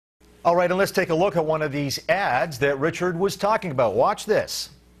All right, and let's take a look at one of these ads that Richard was talking about. Watch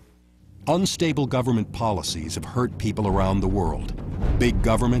this. Unstable government policies have hurt people around the world. Big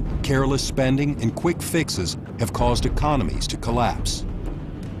government, careless spending, and quick fixes have caused economies to collapse.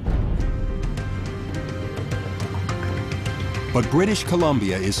 But British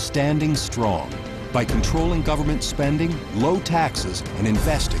Columbia is standing strong by controlling government spending, low taxes, and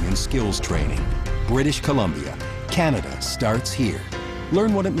investing in skills training. British Columbia, Canada starts here.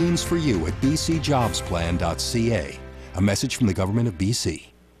 Learn what it means for you at bcjobsplan.ca. A message from the Government of BC.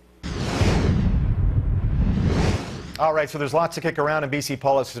 All right, so there's lots to kick around in BC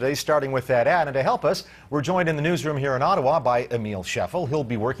politics today, starting with that ad. And to help us, we're joined in the newsroom here in Ottawa by Emile Scheffel. He'll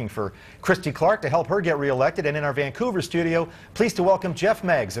be working for Christy Clark to help her get re-elected. And in our Vancouver studio, pleased to welcome Geoff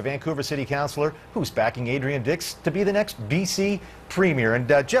Meggs, a Vancouver City Councillor, who's backing Adrian Dix to be the next BC Premier. And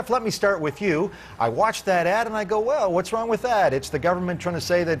Geoff, let me start with you. I watched that ad and I go, well, what's wrong with that? It's the government trying to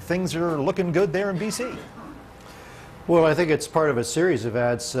say that things are looking good there in BC. Well, I think it's part of a series of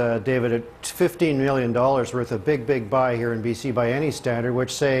ads, David, at $15 million worth of big buy here in BC by any standard,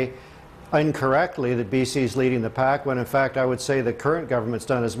 which say incorrectly that BC is leading the pack, when in fact I would say the current government's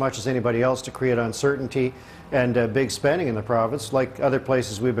done as much as anybody else to create uncertainty and big spending in the province. Like other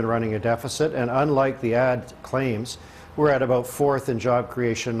places, we've been running a deficit, and unlike the ad claims, we're at about fourth in job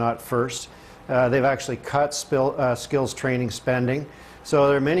creation, not first. They've actually cut skills training spending. So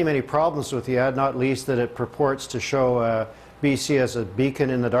there are many problems with the ad, not least that it purports to show BC as a beacon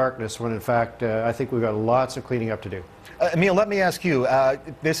in the darkness, when in fact I think we've got lots of cleaning up to do. Emile, let me ask you,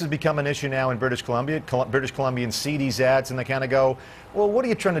 this has become an issue now in British Columbia. British Columbians see these ads and they kind of go, well, what are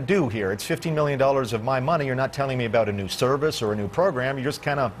you trying to do here? It's $15 million of my money. You're not telling me about a new service or a new program. You're just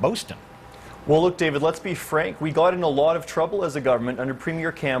kind of boasting. Well, look, David, let's be frank. We got in a lot of trouble as a government under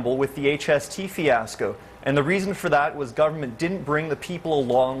Premier Campbell with the HST fiasco. And the reason for that was government didn't bring the people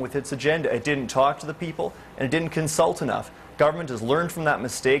along with its agenda. It didn't talk to the people, and it didn't consult enough. Government has learned from that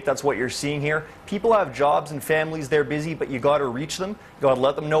mistake. That's what you're seeing here. People have jobs and families, they're busy, but you got to reach them. You got to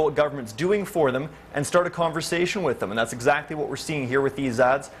let them know what government's doing for them and start a conversation with them. And that's exactly what we're seeing here with these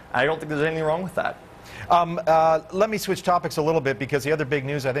ads. I don't think there's anything wrong with that. Let me switch topics a little bit, because the other big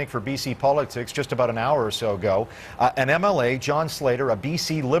news, I think, for BC politics just about an hour or so ago, an MLA, John Slater, a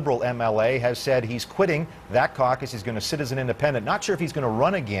BC Liberal MLA, has said he's quitting that caucus. He's going to sit as an independent. Not sure if he's going to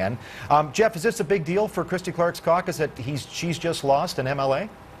run again. Geoff, is this a big deal for Christy Clark's caucus that she's just lost an MLA?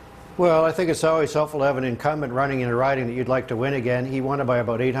 Well, I think it's always helpful to have an incumbent running in a riding that you'd like to win again. He won it by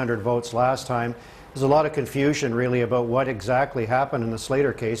about 800 votes last time. There's a lot of confusion, really, about what exactly happened in the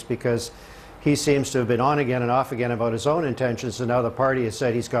Slater case, because he seems to have been on again and off again about his own intentions, and now the party has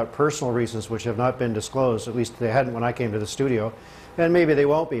said he's got personal reasons which have not been disclosed. At least they hadn't when I came to the studio. And maybe they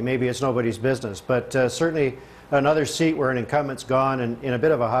won't be. Maybe it's nobody's business. But certainly another seat where an incumbent's gone and in a bit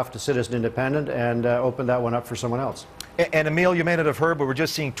of a huff to sit as an independent and open that one up for someone else. And Emile, you may not have heard, but we're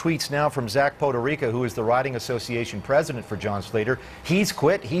just seeing tweets now from Zach Poderica, who is the Riding Association president for John Slater. He's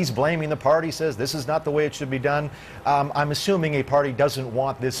quit. He's blaming the party, says this is not the way it should be done. I'm assuming a party doesn't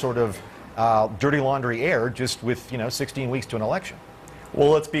want this sort of dirty laundry aired just with, 16 weeks to an election. Well,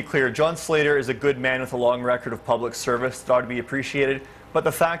 let's be clear. John Slater is a good man with a long record of public service that ought to be appreciated. But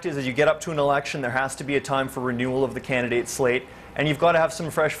the fact is, as you get up to an election, there has to be a time for renewal of the candidate slate, and you've got to have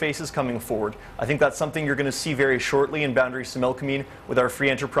some fresh faces coming forward. I think that's something you're going to see very shortly in Boundary-Similkameen with our Free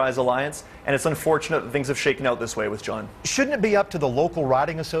Enterprise Alliance, and it's unfortunate that things have shaken out this way with John. Shouldn't it be up to the local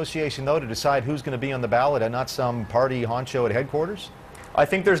riding association, though, to decide who's going to be on the ballot and not some party honcho at headquarters? I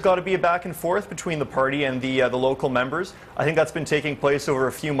think there's got to be a back and forth between the party and the local members. I think that's been taking place over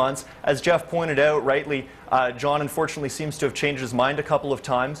a few months. As Geoff pointed out rightly, John unfortunately seems to have changed his mind a couple of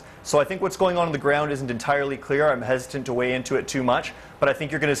times. So I think what's going on the ground isn't entirely clear. I'm hesitant to weigh into it too much. But I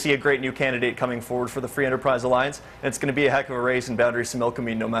think you're going to see a great new candidate coming forward for the Free Enterprise Alliance. And it's going to be a heck of a race in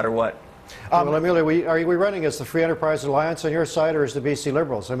Boundary-Similkameen no matter what. Well, Emile, are we running as the Free Enterprise Alliance on your side, or as the BC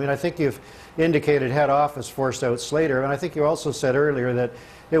Liberals? I mean, I think you've indicated head office forced out Slater, and I think you also said earlier that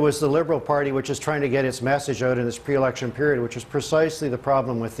it was the Liberal Party which is trying to get its message out in this pre-election period, which is precisely the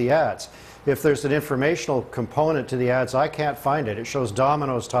problem with the ads. If there's an informational component to the ads, I can't find it. It shows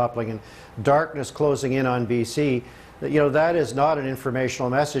dominoes toppling and darkness closing in on BC. That is not an informational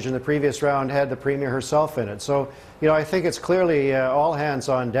message, and the previous round had the Premier herself in it. So, I think it's clearly all hands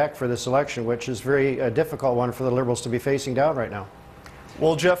on deck for this election, which is very difficult one for the Liberals to be facing down right now.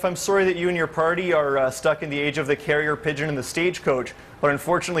 Well, Geoff, I'm sorry that you and your party are stuck in the age of the carrier pigeon and the stagecoach, but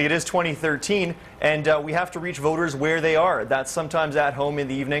unfortunately it is 2013, and we have to reach voters where they are. That's sometimes at home in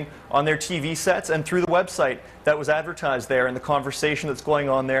the evening, on their TV sets, and through the website that was advertised there, and the conversation that's going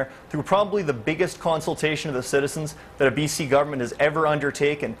on there, through probably the biggest consultation of the citizens that a BC government has ever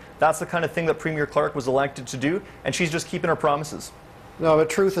undertaken. That's the kind of thing that Premier Clark was elected to do, and she's just keeping her promises. No,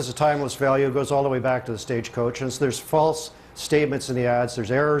 but truth is a timeless value. It goes all the way back to the stagecoach, and there's false statements in the ads,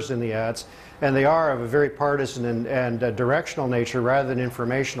 there's errors in the ads, and they are of a very partisan and directional nature rather than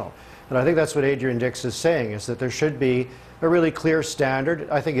informational. And I think that's what Adrian Dix is saying, is that there should be a really clear standard.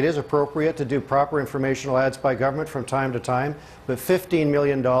 I think it is appropriate to do proper informational ads by government from time to time, but $15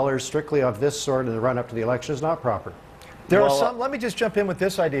 million strictly of this sort in the run-up to the election is not proper. There are some, let me just jump in with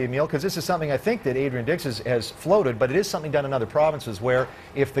this idea, Emile, because this is something I think that Adrian Dix has floated, but it is something done in other provinces where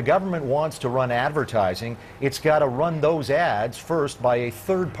if the government wants to run advertising, it's got to run those ads first by a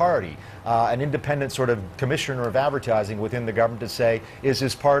third party, an independent sort of commissioner of advertising within the government to say, is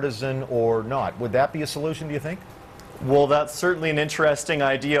this partisan or not? Would that be a solution, do you think? Well, that's certainly an interesting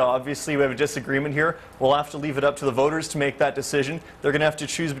idea. Obviously, we have a disagreement here. We'll have to leave it up to the voters to make that decision. They're going to have to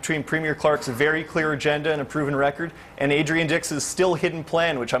choose between Premier Clark's very clear agenda and a proven record and Adrian Dix's still hidden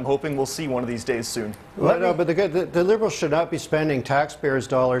plan, which I'm hoping we'll see one of these days soon. Well, no, but the Liberals should not be spending taxpayers'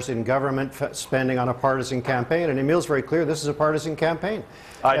 dollars in government spending on a partisan campaign. And Emile's very clear, this is a partisan campaign.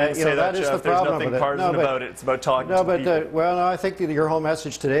 I didn't say that, Geoff. There's nothing partisan about it. It's about talking to people. Well, no, I think that your whole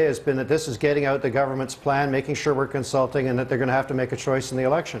message today has been that this is getting out the government's plan, making sure we're consulting, and that they're going to have to make a choice in the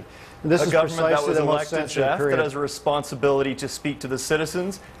election. And this a is government that was the most elected, sensitive Geoff, period. that has a responsibility to speak to the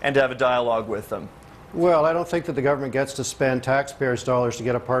citizens and to have a dialogue with them. Well, I don't think that the government gets to spend taxpayers' dollars to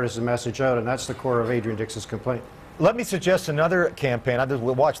get a partisan message out, and that's the core of Adrian Dix's complaint. Let me suggest another campaign.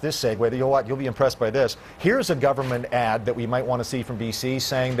 We'll watch this segue. You'll be impressed by this. Here's a government ad that we might want to see from BC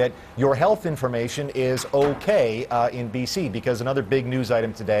saying that your health information is okay in BC, because another big news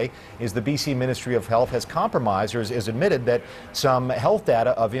item today is the BC Ministry of Health has compromised or has admitted that some health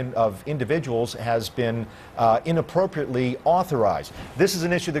data of individuals has been inappropriately authorized. This is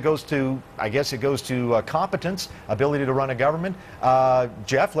an issue that goes to, I guess it goes to competence, ability to run a government.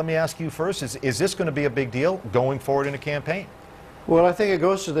 Geoff, let me ask you first, is this going to be a big deal going forward in a campaign? Well, I think it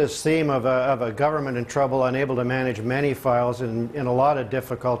goes to this theme of a government in trouble, unable to manage many files in a lot of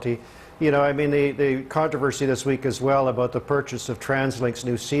difficulty. You know, I mean, the controversy this week as well about the purchase of TransLink's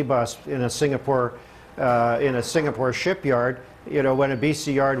new C-bus in a Singapore shipyard. You know, when a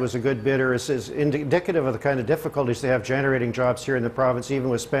BC yard was a good bidder, is indicative of the kind of difficulties they have generating jobs here in the province, even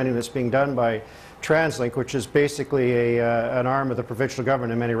with spending that's being done by TransLink, which is basically an arm of the provincial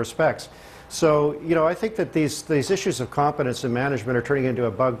government in many respects. So, you know, I think that these issues of competence and management are turning into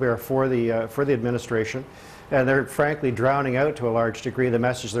a bugbear for the administration, and they're frankly drowning out to a large degree the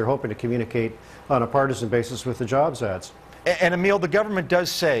message they're hoping to communicate on a partisan basis with the jobs ads. And Emile, the government does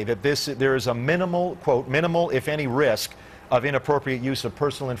say that there is a minimal, quote, minimal, if any, risk of inappropriate use of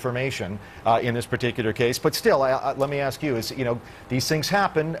personal information in this particular case. But still, let me ask you: you know, these things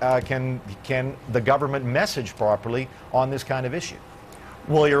happen. Can the government message properly on this kind of issue?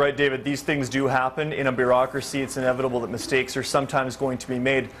 Well, you're right, David. These things do happen. In a bureaucracy, it's inevitable that mistakes are sometimes going to be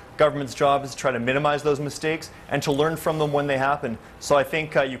made. Government's job is to try to minimize those mistakes and to learn from them when they happen. So I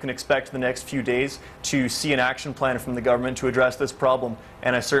think you can expect in the next few days to see an action plan from the government to address this problem.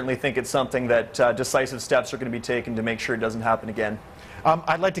 And I certainly think it's something that decisive steps are going to be taken to make sure it doesn't happen again.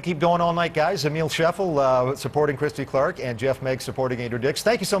 I'd like to keep going all night, guys. Emile Scheffel supporting Christy Clark and Geoff Meggs supporting Adrian Dix.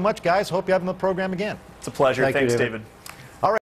 Thank you so much, guys. Hope you have them on the program again. It's a pleasure. Thanks, David.